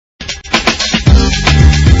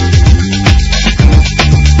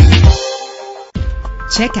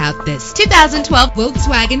Check out this 2012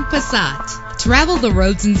 Volkswagen Passat. Travel the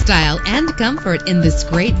roads in style and comfort in this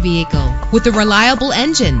great vehicle with a reliable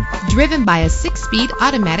engine driven by a 6-speed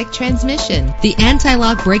automatic transmission. The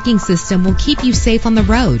anti-lock braking system will keep you safe on the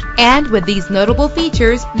road. And with these notable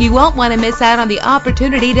features, you won't want to miss out on the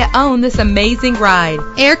opportunity to own this amazing ride.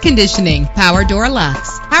 Air conditioning, power door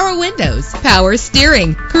locks, power windows, power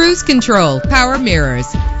steering, cruise control, power mirrors,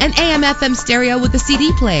 an AM/FM stereo with a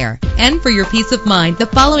CD player. And for your peace of mind, the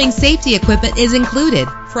following safety equipment is included: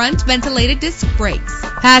 front ventilated disc brakes,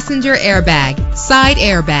 passenger airbag, side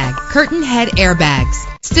airbag, curtain head airbags,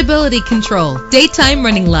 stability control, daytime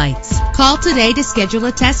running lights. Call today to schedule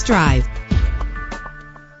a test drive.